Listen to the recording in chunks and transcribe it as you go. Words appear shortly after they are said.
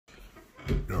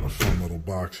Got a fun little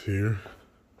box here.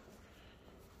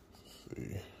 Let's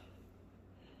see.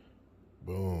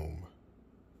 Boom.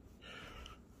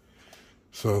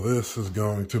 So this is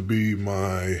going to be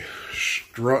my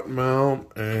strut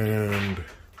mount and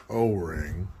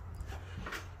O-ring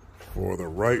for the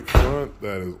right front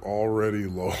that is already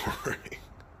lowering.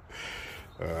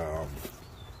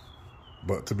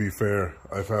 But to be fair,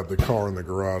 I've had the car in the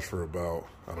garage for about,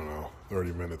 I don't know,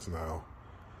 30 minutes now.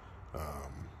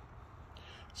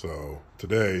 So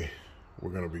today we're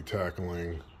going to be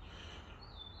tackling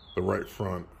the right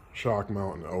front shock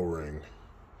mount and O-ring.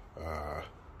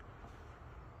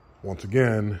 Once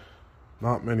again,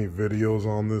 not many videos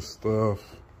on this stuff,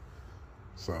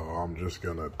 so I'm just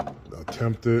going to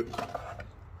attempt it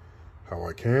how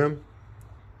I can,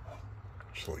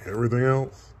 just like everything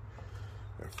else,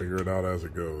 and figure it out as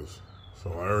it goes.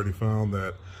 So I already found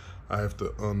that I have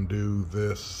to undo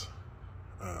this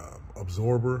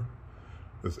absorber,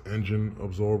 this engine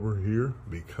absorber here,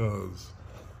 because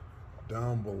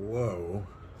down below,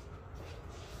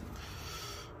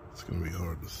 it's going to be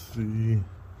hard to see,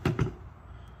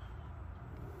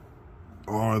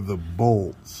 are the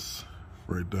bolts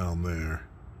right down there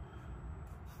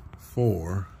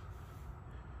for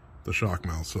the shock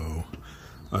mount. So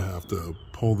I have to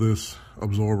pull this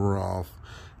absorber off,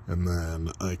 and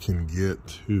then I can get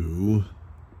to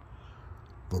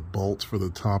the bolts for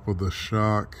the top of the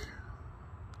shock.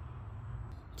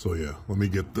 So yeah, let me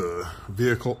get the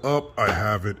vehicle up. I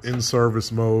have it in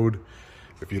service mode.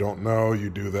 If you don't know, you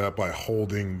do that by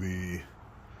holding the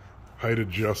height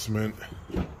adjustment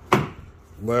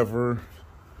lever.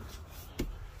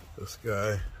 This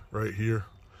guy right here,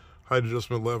 height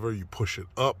adjustment lever, you push it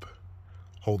up,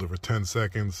 hold it for 10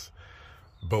 seconds.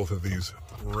 Both of these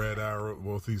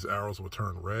arrows will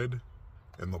turn red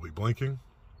and they'll be blinking.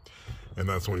 And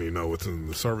that's when you know it's in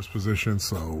the service position.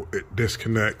 So it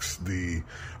disconnects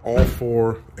all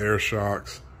four air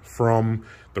shocks from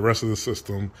the rest of the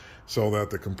system so that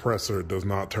the compressor does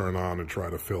not turn on and try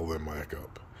to fill them back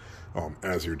up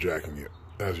as you're jacking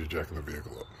the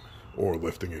vehicle up or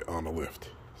lifting it on a lift.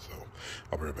 So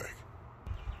I'll be right back.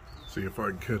 See if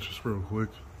I can catch this real quick.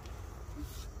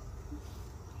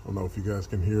 I don't know if you guys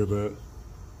can hear that,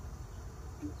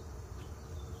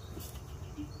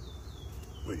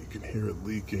 but you can hear it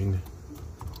leaking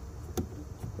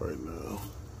right now.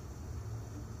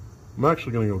 I'm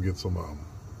actually gonna go get some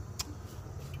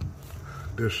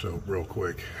dish soap real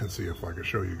quick and see if I can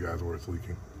show you guys where it's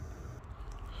leaking.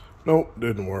 Nope,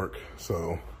 didn't work.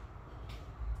 So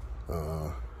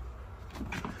I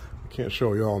can't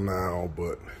show y'all now,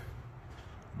 but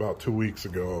about 2 weeks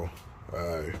ago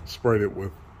I sprayed it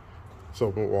with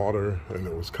soap and water and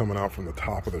it was coming out from the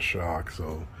top of the shock.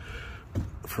 So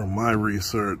from my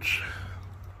research,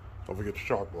 don't forget your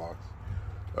shock blocks,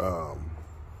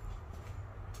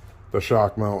 the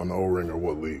shock mount and O-ring are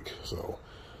what leak. So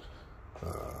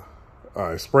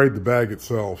I sprayed the bag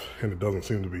itself and it doesn't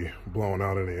seem to be blowing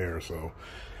out any air, so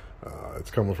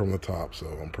it's coming from the top, so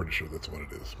I'm pretty sure that's what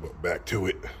it is. But back to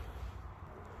it.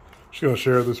 Just gonna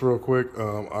share this real quick.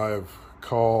 I've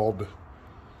called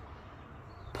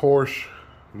Porsche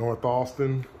North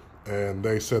Austin and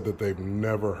they said that they've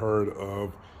never heard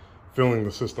of filling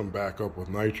the system back up with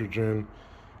nitrogen.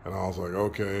 And I was like,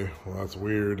 okay, well, that's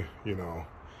weird. You know,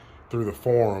 through the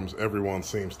forums, everyone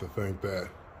seems to think that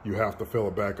you have to fill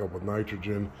it back up with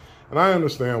nitrogen. And I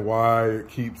understand why it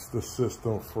keeps the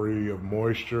system free of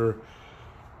moisture.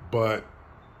 But,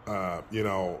 you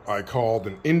know, I called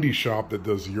an indie shop that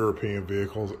does European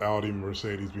vehicles, Audi,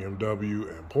 Mercedes, BMW,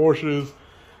 and Porsches.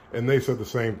 And they said the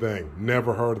same thing.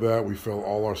 Never heard of that. We fill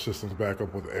all our systems back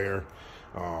up with air.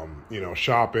 You know,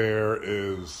 shop air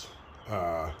is,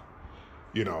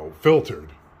 you know, filtered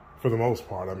for the most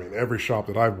part. I mean, every shop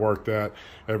that I've worked at,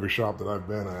 every shop that I've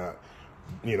been at,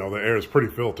 you know, the air is pretty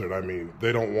filtered. I mean,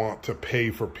 they don't want to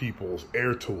pay for people's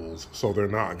air tools, so they're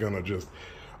not going to just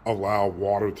allow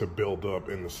water to build up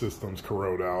in the systems,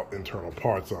 corrode out internal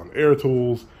parts on air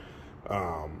tools,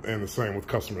 and the same with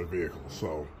customer vehicles.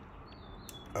 So,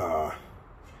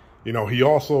 you know, he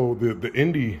also, the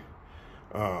indie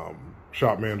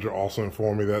shop manager also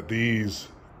informed me that these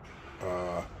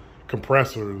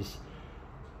compressors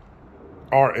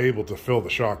are able to fill the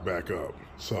shock back up.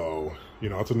 So, you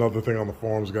know, that's another thing on the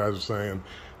forums. Guys are saying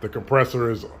the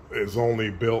compressor is only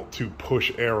built to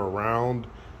push air around,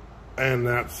 and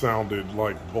that sounded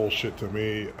like bullshit to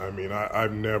me. I mean,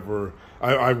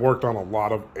 I've worked on a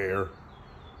lot of air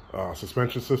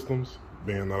suspension systems,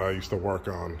 being that I used to work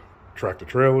on tractor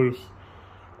trailers.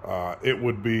 It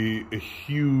would be a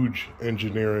huge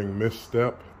engineering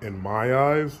misstep in my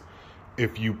eyes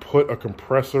if you put a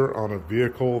compressor on a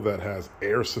vehicle that has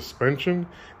air suspension,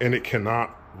 and it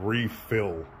cannot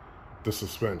refill the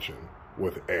suspension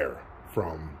with air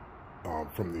from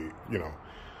the, you know.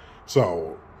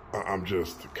 So I'm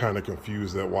just kind of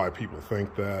confused at why people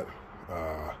think that.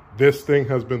 This thing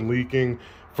has been leaking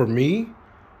for me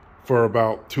for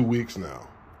about 2 weeks now,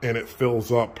 and it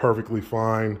fills up perfectly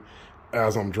fine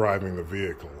as I'm driving the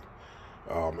vehicle.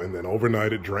 And then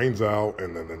overnight it drains out,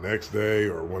 and then the next day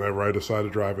or whenever I decide to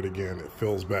drive it again, it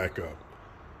fills back up.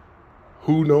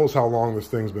 Who knows how long this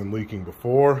thing's been leaking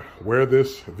before? Where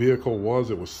this vehicle was,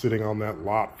 it was sitting on that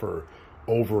lot for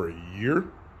over a year,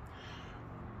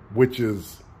 which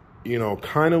is, you know,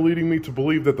 kind of leading me to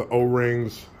believe that the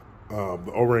O-rings,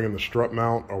 the O-ring and the strut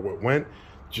mount are what went,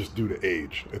 just due to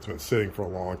age. It's been sitting for a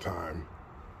long time.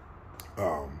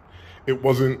 It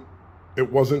wasn't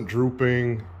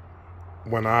drooping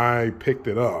when I picked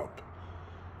it up,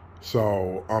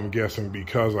 so I'm guessing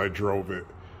because I drove it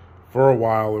for a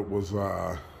while, it was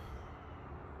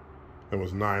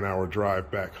 9-hour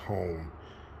drive back home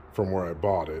from where I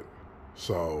bought it.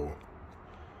 So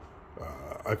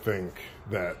I think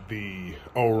that the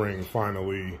O-ring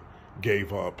finally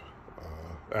gave up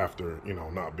after, you know,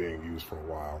 not being used for a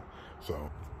while. So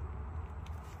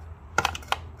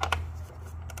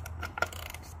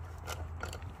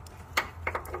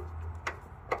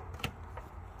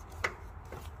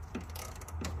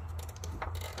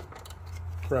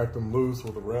cracked them loose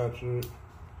with a ratchet.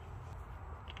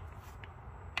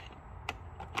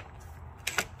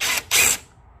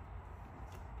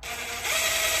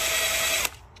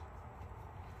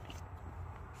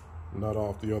 Nut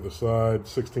off the other side.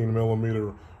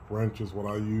 16mm wrench is what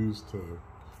I use to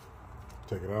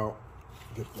take it out.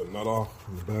 Get the nut off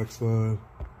on the back side.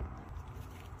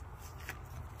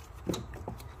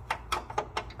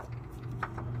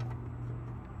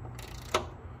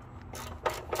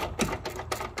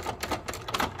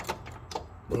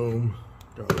 Boom,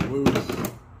 got it loose.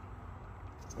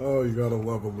 Oh, you gotta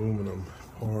love aluminum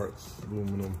parts,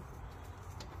 aluminum.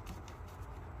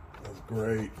 That's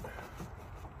great.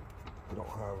 We don't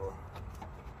have a,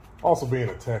 also being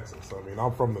in Texas, I mean,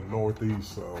 I'm from the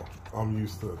Northeast, so I'm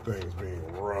used to things being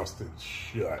rusted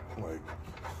shut.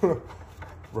 Like,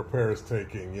 repairs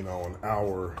taking, you know, an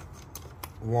hour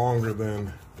longer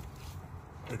than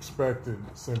expected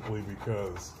simply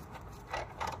because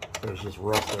there's just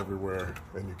rust everywhere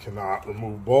and you cannot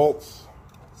remove bolts.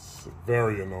 It's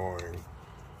very annoying.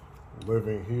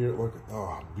 Living here, look at,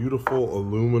 oh, beautiful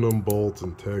aluminum bolts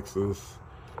in Texas.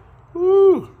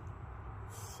 Woo!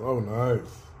 So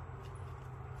nice.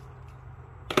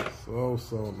 So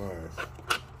nice.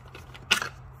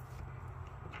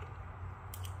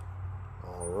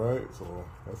 All right, so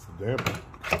that's the damper.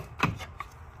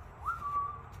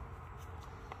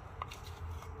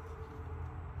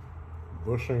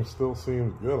 Bushing still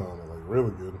seems good on it, like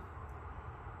really good.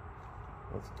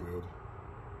 That's good.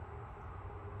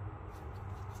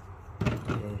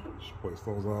 Okay, just place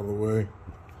those out of the way.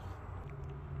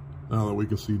 Now that we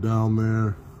can see down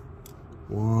there,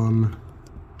 1,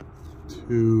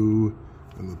 2,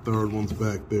 and the third one's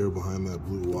back there behind that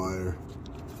blue wire.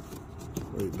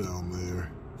 Right down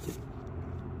there.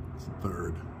 It's the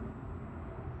third.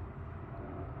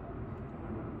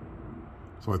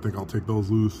 So I think I'll take those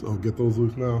loose. I'll get those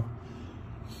loose now.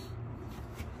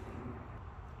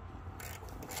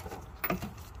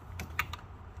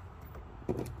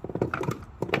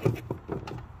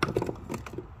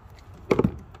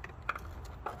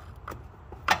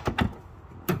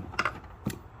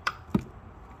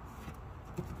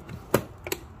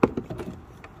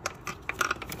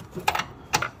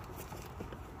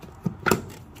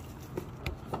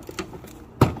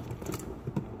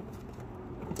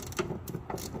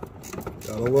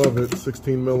 Gotta love it.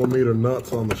 16mm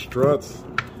nuts on the struts.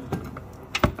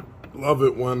 Love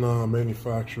it when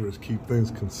manufacturers keep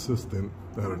things consistent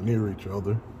that are near each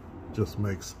other. Just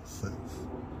makes sense.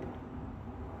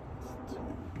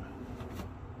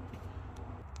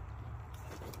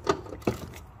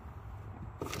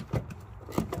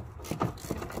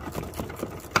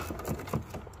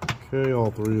 Okay,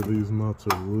 all 3 of these nuts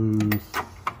are loose.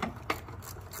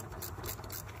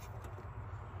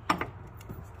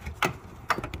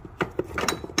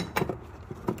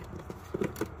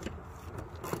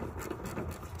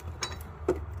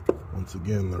 Once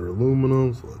again, they're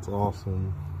aluminum, so that's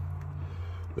awesome.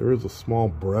 There is a small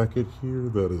bracket here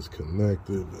that is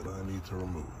connected that I need to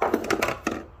remove.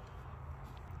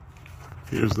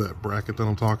 Here's that bracket that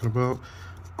I'm talking about.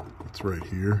 It's right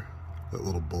here. That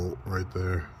little bolt right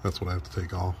there. That's what I have to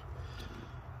take off,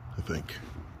 I think.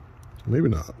 Maybe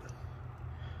not.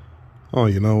 Oh,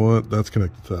 you know what? That's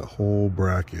connected to that whole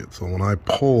bracket. So when I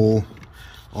pull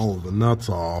all of the nuts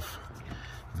off,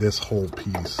 this whole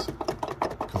piece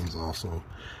comes off. So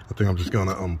I think I'm just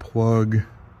gonna unplug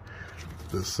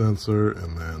this sensor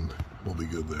and then we'll be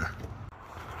good there.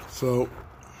 So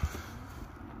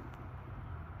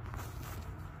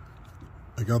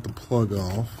I got the plug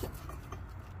off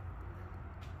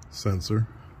sensor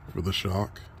for the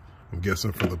shock. I'm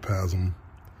guessing for the PASM.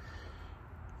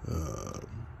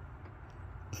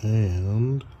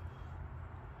 And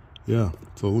yeah,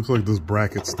 so it looks like this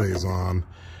bracket stays on.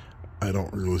 I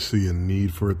don't really see a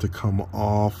need for it to come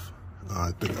off.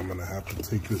 I think I'm gonna have to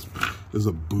take this. There's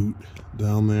a boot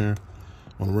down there.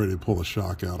 When I'm ready to pull the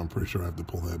shock out, I'm pretty sure I have to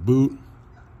pull that boot.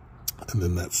 And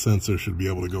then that sensor should be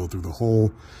able to go through the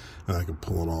hole and I can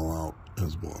pull it all out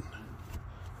as one.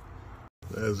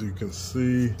 As you can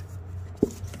see,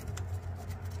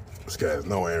 this guy has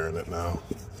no air in it now,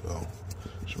 so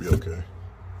should be okay.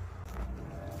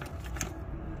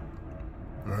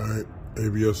 All right,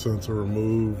 ABS sensor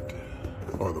removed,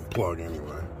 or the plug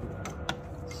anyway.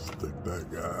 Stick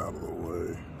that guy out of the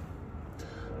way.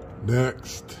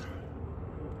 Next,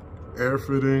 air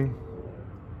fitting,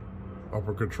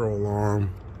 upper control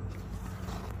arm,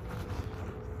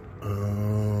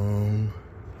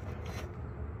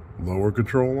 lower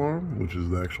control arm, which is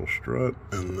the actual strut,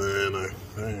 and then I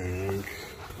think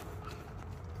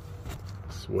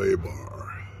sway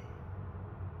bar.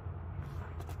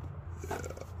 Yeah,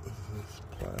 this is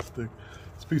plastic.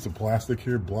 This piece of plastic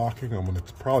here blocking. I'm gonna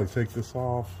probably take this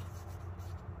off.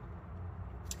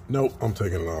 Nope, I'm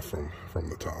taking it off from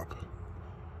the top.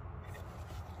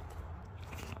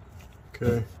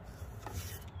 Okay.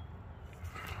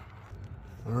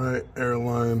 All right,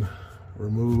 airline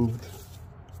removed.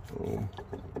 Boom.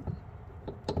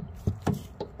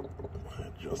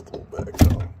 Adjustable back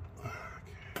up.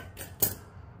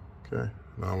 Okay,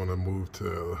 now I'm gonna move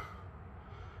to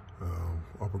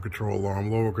upper control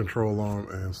arm, lower control arm,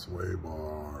 and sway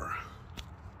bar.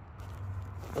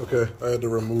 Okay, I had to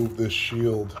remove this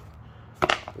shield,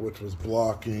 which was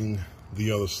blocking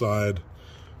the other side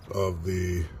of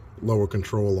the lower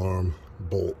control arm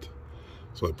bolt.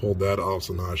 So I pulled that off,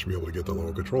 so now I should be able to get the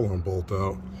lower control arm bolt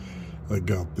out. I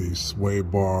got the sway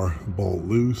bar bolt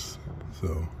loose,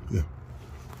 so yeah.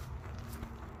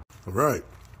 All right,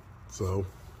 so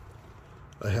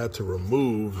I had to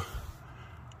remove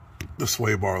the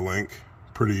sway bar link,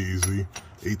 pretty easy.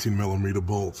 18mm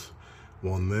bolts,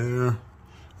 one there,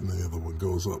 and the other one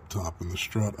goes up top in the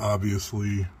strut,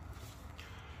 obviously.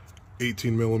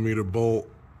 18mm bolt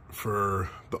for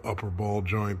the upper ball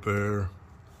joint there.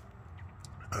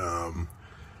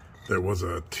 There was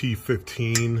a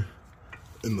T15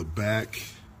 in the back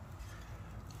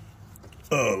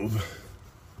of,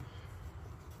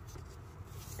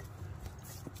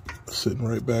 sitting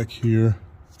right back here.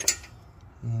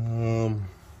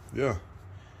 Yeah,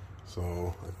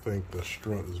 so I think the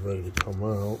strut is ready to come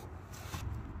out.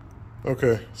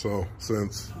 Okay, so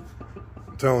since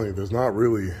I'm telling you, there's not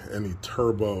really any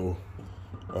turbo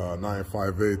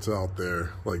 958s out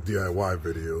there like DIY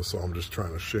videos, so I'm just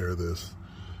trying to share this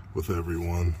with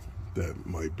everyone that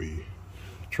might be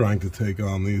trying to take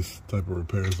on these type of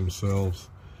repairs themselves.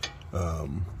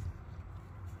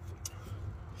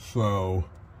 So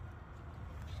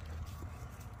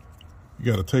you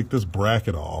got to take this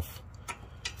bracket off,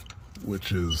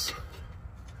 which is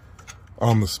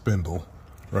on the spindle,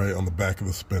 right on the back of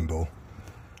the spindle.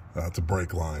 It's a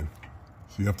brake line.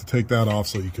 So you have to take that off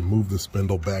so you can move the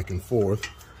spindle back and forth,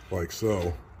 like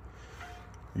so.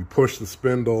 You push the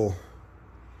spindle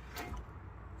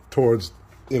towards,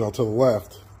 to the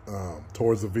left,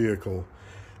 towards the vehicle,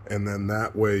 and then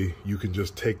that way you can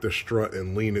just take the strut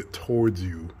and lean it towards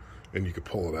you, and you can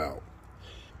pull it out.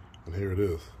 And here it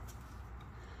is.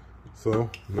 So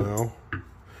now,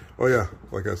 oh yeah,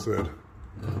 like I said,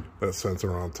 that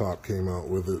sensor on top came out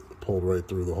with it, pulled right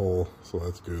through the hole, so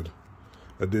that's good.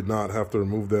 I did not have to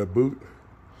remove that boot.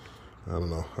 I don't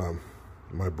know,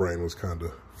 my brain was kind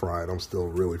of fried. I'm still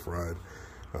really fried,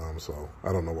 so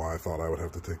I don't know why I thought I would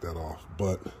have to take that off.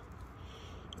 But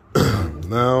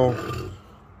now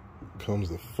comes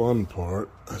the fun part,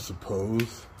 I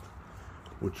suppose,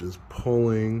 which is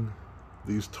pulling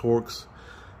these Torx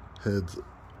head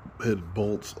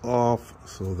bolts off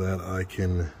so that I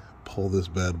can pull this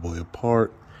bad boy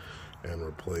apart and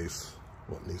replace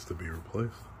what needs to be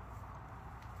replaced.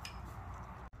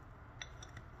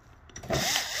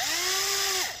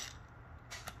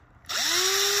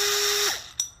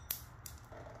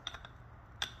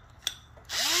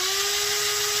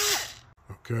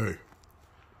 Okay,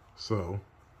 so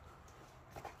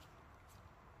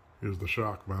here's the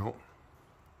shock mount.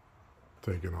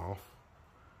 taken off.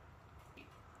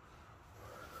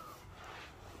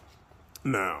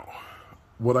 Now,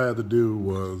 what I had to do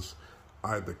was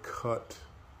I had to cut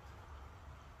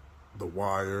the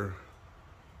wire.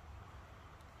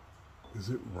 Is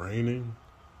it raining?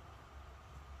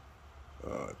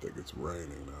 I think it's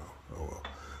raining now. Oh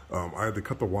well. I had to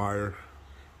cut the wire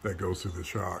that goes through the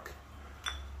shock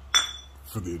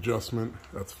for the adjustment.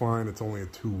 That's fine. It's only a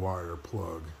 2-wire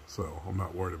plug, so I'm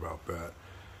not worried about that.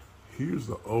 Here's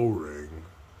the O-ring,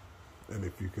 and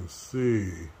if you can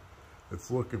see,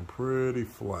 it's looking pretty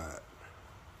flat.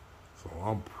 So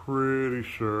I'm pretty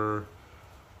sure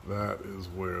that is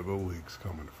where the leak's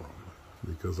coming from,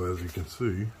 because as you can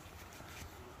see,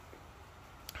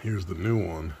 here's the new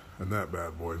one, and that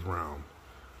bad boy's round.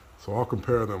 So I'll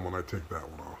compare them when I take that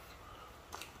one off.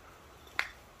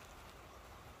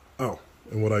 Oh,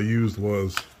 and what I used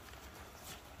was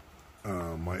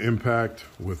my impact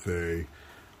with a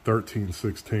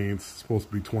 13/16. It's supposed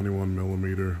to be 21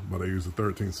 millimeter, but I used a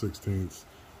 13/16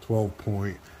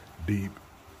 12-point deep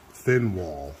thin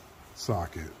wall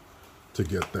socket to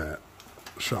get that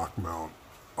shock mount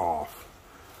off.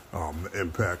 The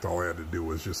impact, all I had to do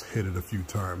was just hit it a few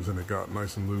times and it got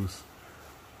nice and loose.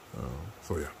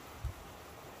 So yeah.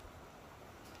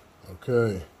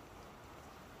 Okay.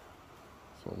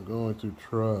 So I'm going to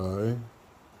try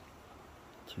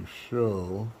to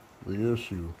show the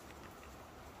issue.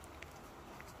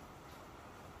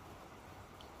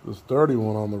 This dirty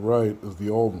one on the right is the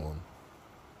old one.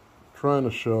 I'm trying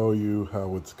to show you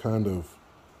how it's kind of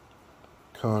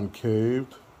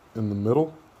concaved in the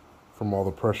middle from all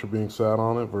the pressure being sat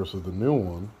on it versus the new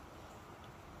one.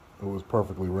 It was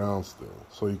perfectly round still.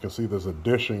 So you can see there's a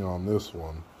dishing on this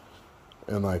one,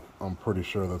 and I'm pretty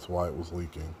sure that's why it was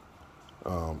leaking.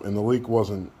 And the leak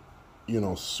wasn't,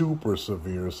 super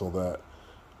severe, so that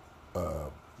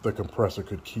the compressor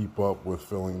could keep up with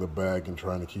filling the bag and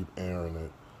trying to keep air in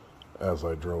it as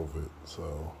I drove it.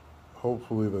 So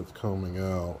hopefully that's coming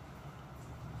out.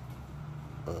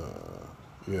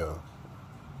 Yeah.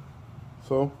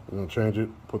 So I'm gonna change it,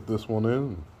 put this one in,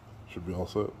 and should be all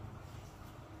set.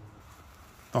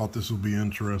 Thought this would be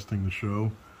interesting to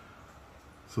show.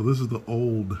 So this is the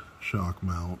old shock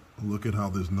mount. Look at how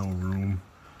there's no room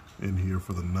in here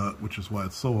for the nut, which is why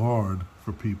it's so hard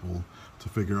for people to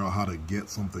figure out how to get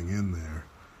something in there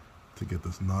to get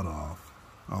this nut off.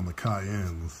 On the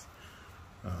Cayennes,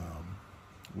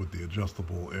 with the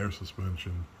adjustable air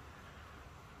suspension,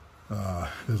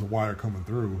 there's a wire coming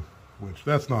through, which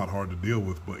that's not hard to deal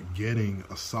with, but getting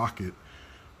a socket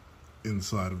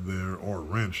inside of there, or a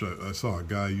wrench. I saw a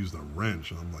guy use a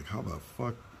wrench, and I'm like, how the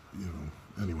fuck,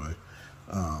 anyway.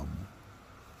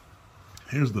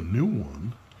 Here's the new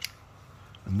one,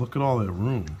 and look at all that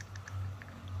room.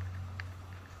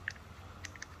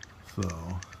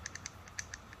 So,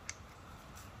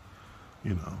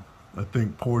 I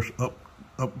think Porsche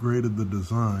upgraded the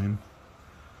design,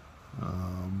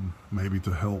 maybe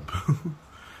to help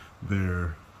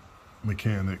their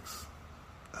mechanics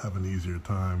have an easier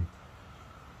time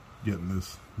getting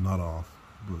this nut off.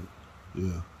 But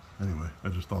yeah, anyway, I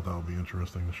just thought that would be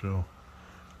interesting to show.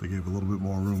 They gave a little bit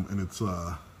more room, and it's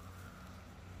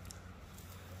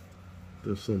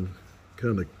there's some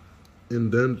kind of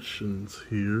indentions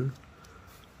here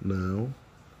now,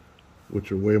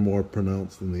 which are way more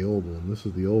pronounced than the old one. This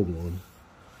is the old one.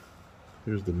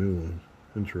 Here's the new one.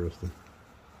 Interesting.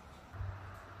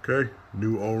 Okay,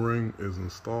 new O-ring is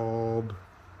installed.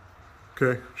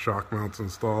 Okay, shock mount's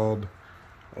installed.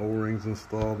 O-rings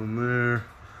installed in there.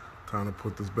 Time to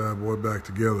put this bad boy back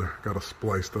together. Got to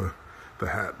splice the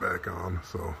hat back on.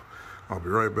 So I'll be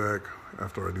right back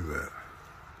after I do that.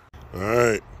 All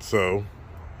right, so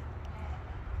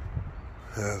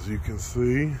as you can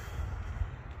see,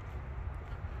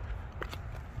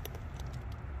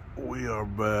 we are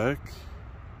back.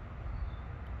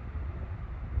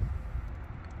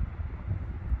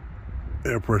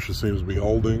 Air pressure seems to be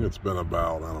holding. It's been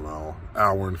about, I don't know,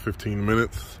 hour and 15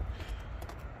 minutes.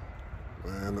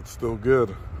 And it's still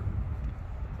good.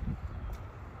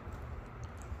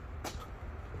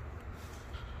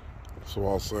 So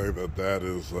I'll say that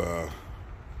is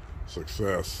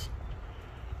success.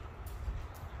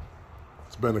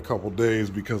 It's been a couple days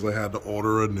because I had to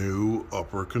order a new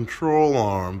upper control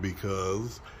arm,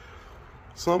 because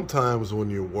sometimes when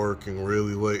you're working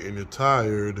really late and you're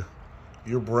tired,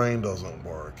 your brain doesn't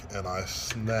work. And I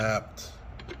snapped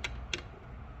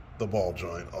the ball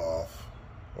joint off,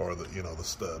 or the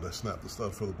stud. I snapped the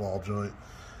stud for the ball joint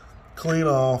clean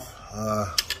off.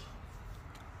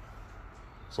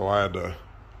 So I had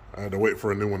to wait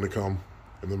for a new one to come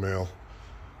in the mail,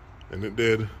 and it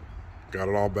did. Got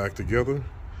it all back together.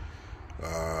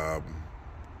 No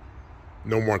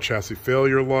more chassis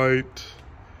failure light.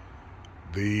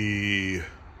 The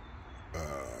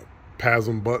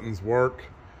PASM buttons work.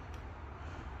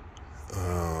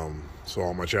 So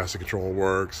all my chassis control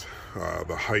works.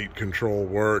 The height control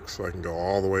works. I can go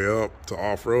all the way up to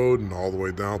off-road and all the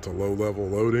way down to low-level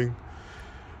loading,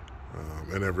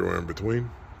 and everywhere in between.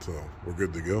 So we're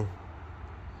good to go.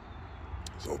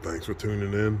 So thanks for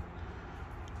tuning in.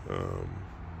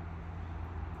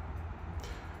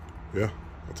 Yeah,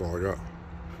 that's all I got.